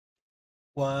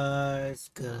What's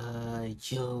good,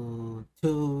 YouTube?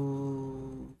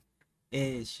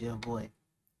 It's your boy,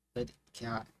 Diddy.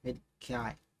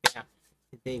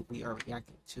 Today we are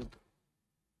reacting to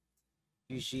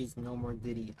She's No More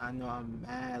Diddy. I know I'm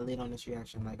mad late on this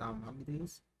reaction. Like, how many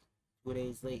days? 2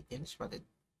 days late. And it's about to,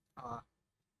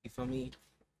 you feel me?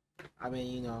 I've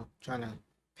been, trying to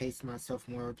pace myself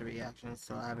more with the reactions,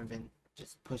 so I haven't been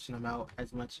just pushing them out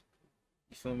as much.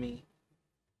 You feel me?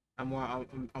 I'm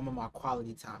on my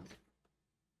quality time.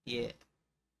 Yeah,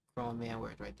 grown man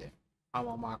word right there. I'm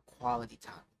on my quality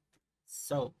time.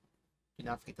 So, do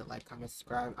not forget to like, comment,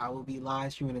 subscribe. I will be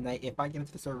live streaming tonight if I get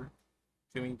into the server.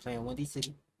 Feel me? Playing 1D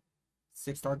City,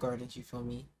 6-star Gardens, you feel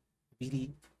me? BD,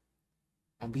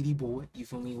 on BD board, you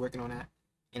feel me? Working on that.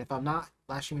 And if I'm not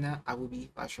live streaming that, I will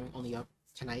be live streaming only up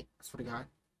tonight, I swear to God.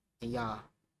 And yeah,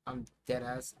 I'm dead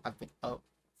ass. I've been up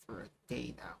for a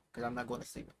day now because I'm not going to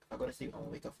sleep. If I go to sleep, I'm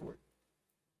gonna wake up for it.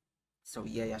 So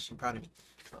yeah, y'all should be proud of me.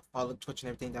 So follow Twitch and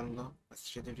everything down below. Let's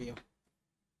share the video.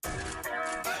 She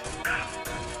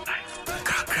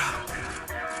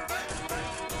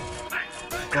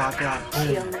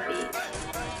on the beat.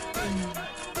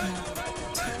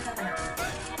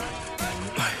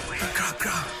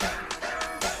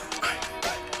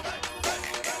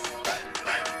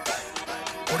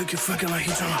 What do you fucking like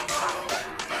he tryna?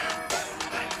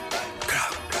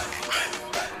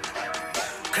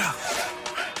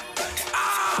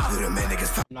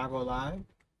 I'm not gonna lie.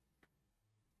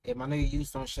 If my nigga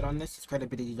used don't shit on this, his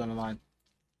credibility's on the line.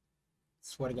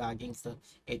 Swear to God, gangsta.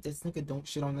 If this nigga don't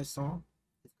shit on this song,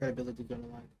 his credibility's on the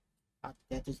line. I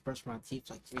just brushed my teeth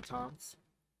like 3 times.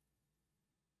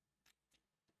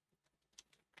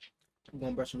 I'm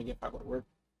gonna brush them again if I go to work.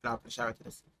 And I'll put a shower to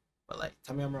this. But like,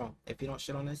 tell me I'm wrong. If he don't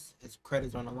shit on this, his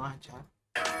credit's on the line, child.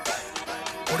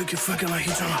 What do you fucking like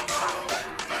he tryna?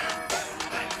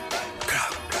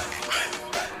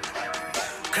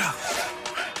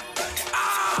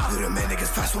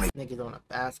 Niggas on a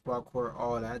basketball court,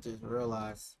 all that. I just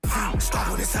realized.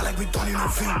 Stop with it, sound like we don't need no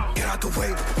fee. Get out the way,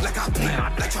 like I bleed.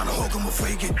 Like tryna hold him before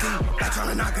you get deep. Like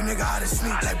tryna knock a nigga out of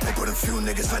sleep. Like play with a few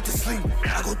niggas let to sleep.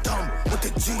 I go dumb with the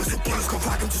G. With the bullets go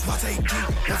rock him, just watch AD.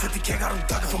 150K got him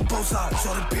ducking from both sides.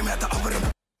 Saw the beam at the upper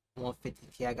them.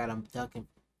 150K, I got him ducking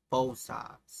both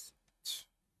sides.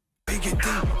 You get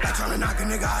deep. Like tryna knock a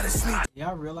nigga out of sleep.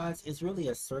 Y'all realize it's really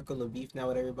a circle of beef now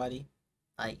with everybody?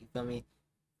 Like, you feel me?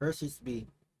 First used to be,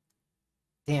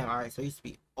 damn, alright, so it used to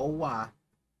be OY,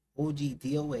 OG,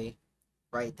 DOA,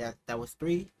 right? That was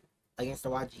 3 against the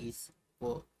YGs.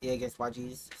 Well, yeah, against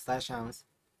YGs / Hounds,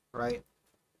 right?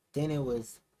 Then it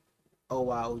was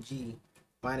OY, OG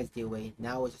minus DOA.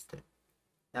 Now it's just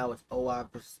now it's OY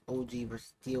versus OG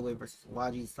versus DOA versus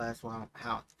YG /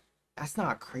 Hounds. That's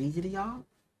not crazy to y'all?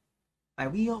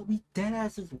 Like, we dead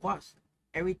ass just watched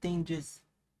everything just,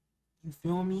 you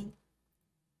feel me?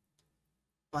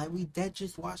 Like, we dead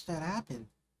just watched that happen.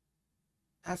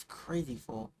 That's crazy,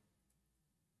 fool.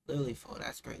 Literally, fool,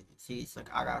 that's crazy. See, it's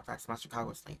like, I gotta practice my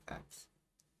Chicago slang facts.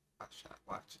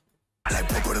 Watch. Like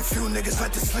play with a few niggas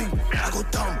let to sleep. I go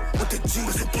dumb with the G.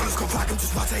 With the bullets go rock him,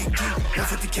 just watch AD.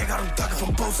 150K got him ducking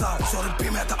from both sides. Saw the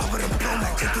beam at the upper them blow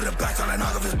neck. Kick through the back, tryna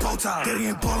knock off his bow tie. Diddy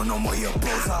ain't ballin' no more, he a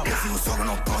bullseye. If he was talking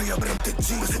on ball, yeah, but I'm the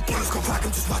G. With the bullets go rock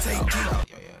him, just watch AD.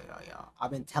 Yo.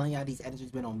 I've been telling y'all these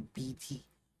editors been on BT.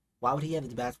 Why would he have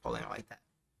his basketball in like that?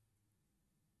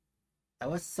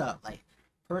 Like, what's up? Like,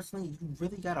 personally, you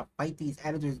really gotta fight these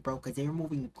editors, bro, because they're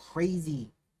moving crazy.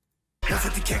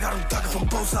 150K got him ducking from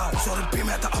both sides. Saw the beam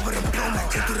at the upper them blow neck.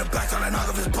 Kick through the back, tryna knock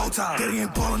off his bow tie. Diddy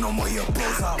ain't ballin' no more, he a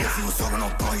bullseye. If he was talking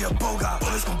on ball, he a bow guy.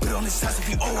 Bullets gon' beat on his chest if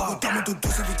he owe out. I'ma do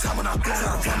this every time when I go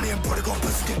out. Run me and brother gon'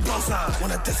 pussy get both sides.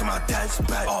 When I diss on my dad's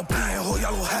back, all B and whole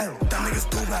yellow head. That niggas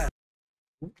too bad.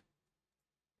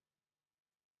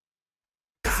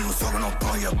 If he was talking on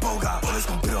ball, he a bow guy. Bullets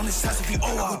gon' beat on his chest if he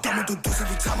owe out. I'ma do this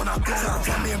every time when I go out.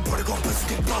 Run me and brother gon' pussy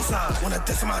get both sides. When I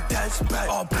diss on my dad's back,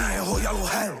 all B and whole yellow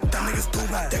head. That niggas too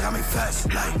bad. They got me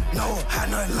fast, like no, had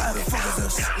nothing left. The fuck is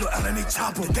this? Lil' L&E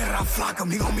chopper. The day that I flock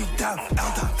him, he gon' be deaf.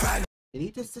 Elta, frag. Did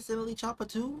he just Cicely Chopper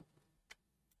too?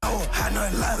 No, had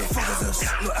nothing left. The fuck is this?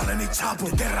 Lil' L&E chopper.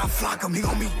 The day that I flock him, he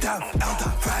gon' be deaf.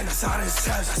 Elta, frag. Inside his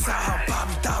chest. I saw how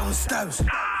Bobby died on the steps.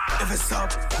 If it's up,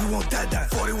 we won't dead that.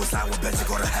 40 was like, what bitch,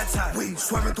 go to head tap. We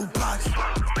swerving through blocks,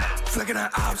 flicking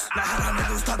at ops. Like how that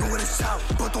nigga was talking with his chop.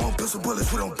 But throwing pistol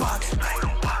bullets, we don't box.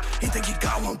 He think he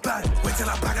got one back. Wait till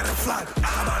I back at the flock.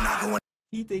 I'm about knocking one.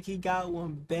 He think he got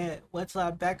one bet. Wait till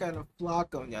I back at the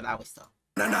flock on. Yo, that was tough.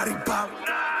 Naughty pop,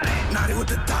 naughty with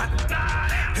the dot.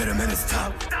 Hit him in his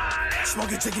top.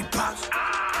 Smoking chicky pops.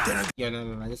 Yo,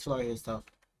 no. This floor here is tough.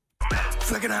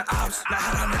 flicking her outs. Like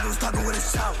how that nigga was talking with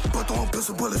his shout. But throwing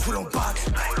pistol bullets, we don't box.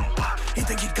 He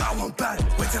think he got one back.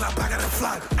 Wait till I back at the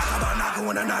flock. How about knocking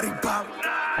when a naughty pop?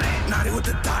 Naughty with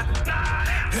the dot.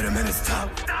 Hit him in his top.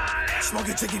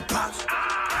 Smoking chicky pops.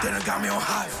 Then it got me on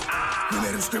highs. We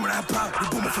made him scream on that block. We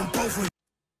booming from both ways.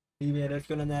 He made us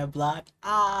go on that block.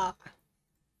 Ah.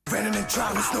 Ran in the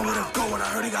drop, we know where to go when I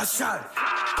heard he got shot.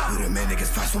 We the men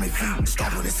niggas fast on their feet.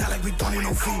 Stop with his side like we don't need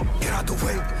no feet. Get out the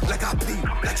way, like I pee.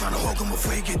 Like trying to hook him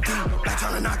before he get deep. Like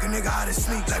trying to knock a nigga out his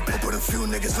sleep. Like put a few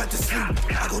niggas went to sleep.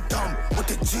 I go dumb with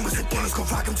the G. With the bullets gon'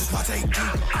 rock him, just watch AD.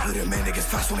 We the men niggas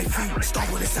fast on their feet.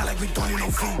 Stop with his side like we don't need no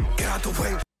feet. Get out the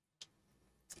way.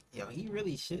 Yo, he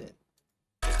really should.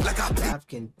 Like I pee.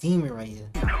 African demon right here.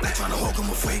 Like trying to hook him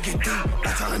before he get deep.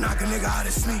 Like trying to knock a nigga out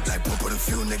his sleep. Like put a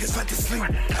few niggas went to sleep.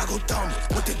 I go dumb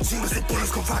with the G. With the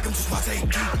bullets gon' rock him, just watch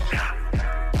AD.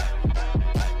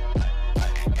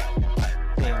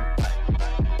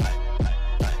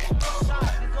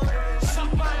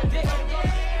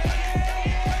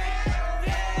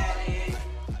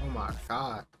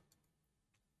 God.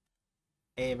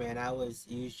 Hey man, that was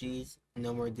UG's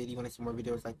No More Diddy. Want to see more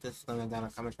videos like this? Let me know down in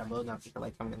the comments down below. Now, if you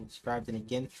like, comment, and subscribe. And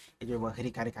again, it's your boy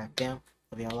Hoodie Kari Kai Fam.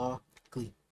 Love y'all all. Glee.